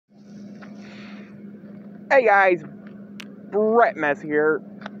Hey guys, Brett Mess here.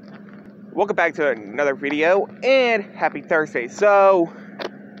 Welcome back to another video, and happy Thursday. So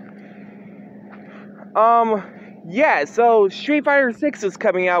Street Fighter 6 is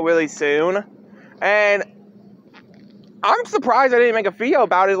coming out really soon, and I'm surprised I didn't make a video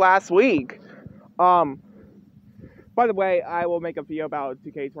about it last week. By the way, I will make a video about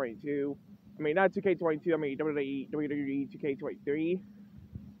 2K22. I mean, not 2K22, I mean WWE 2K23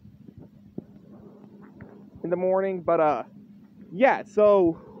 in the morning, but yeah,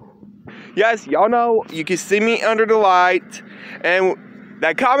 so yes, y'all know you can see me under the light, and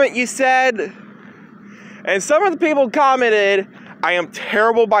that comment you said, and some of the people commented, I am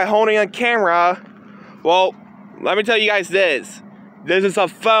terrible by holding a camera. Well, let me tell you guys this. This is a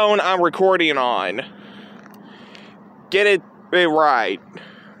phone I'm recording on. Get it right.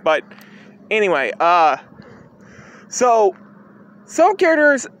 But anyway, so some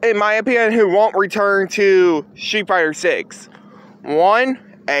characters, in my opinion, who won't return to Street Fighter 6.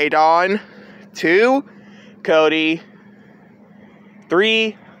 1, Adon. 2, Cody.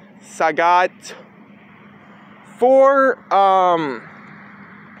 3, Sagat. 4,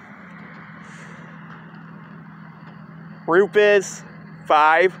 Rufus.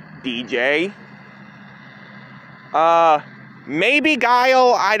 5, DJ. Maybe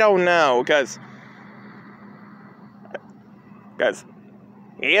Guile, I don't know, because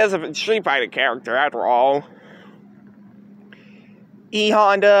he is a Street Fighter character after all.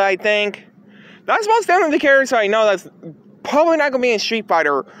 E-Honda, I think. That's most definitely the character I know that's probably not going to be in Street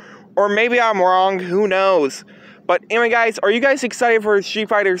Fighter. Or maybe I'm wrong, who knows. But anyway guys, are you guys excited for Street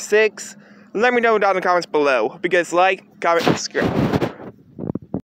Fighter 6? Let me know down in the comments below. Because like, comment, subscribe.